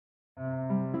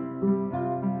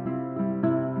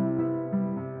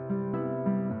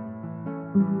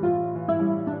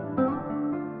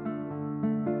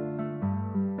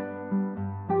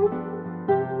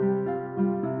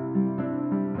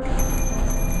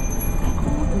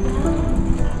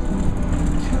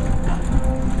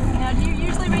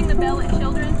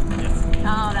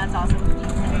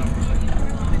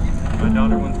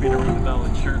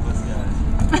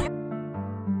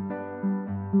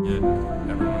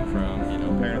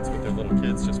little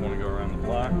kids just want to go around the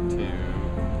block to,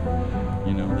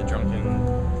 you know, the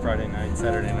drunken Friday night,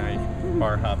 Saturday night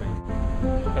bar hopping.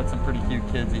 Got some pretty cute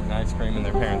kids eating ice cream, and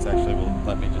their parents actually will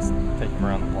let me just take them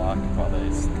around the block while they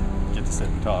get to sit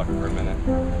and talk for a minute.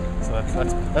 So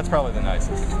that's probably the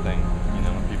nicest thing, you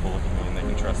know, when people look at me and they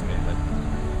can trust me that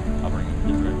I'll bring the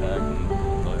kids right back and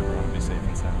tell everyone to be safe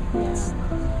and sound. It's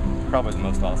probably the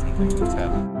most awesome thing that's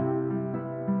happened.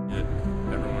 Get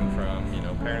everyone from, you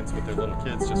know, parents with their little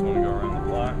kids just want to go around the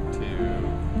block to,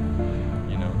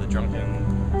 you know, the drunken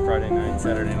Friday night,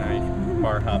 Saturday night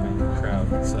bar hopping crowd.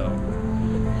 So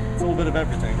it's a little bit of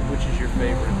everything. Which is your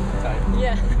favorite type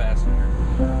of passenger?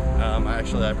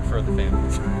 I prefer the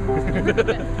families.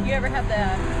 You ever have the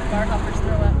bar hoppers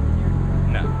throw up?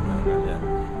 No, not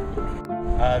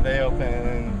yet. They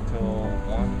open till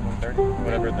 1:30,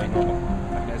 whatever the normal.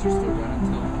 You guys are still running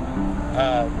till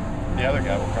 1? The other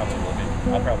guy will be.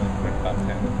 I'll probably quit about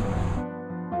 10.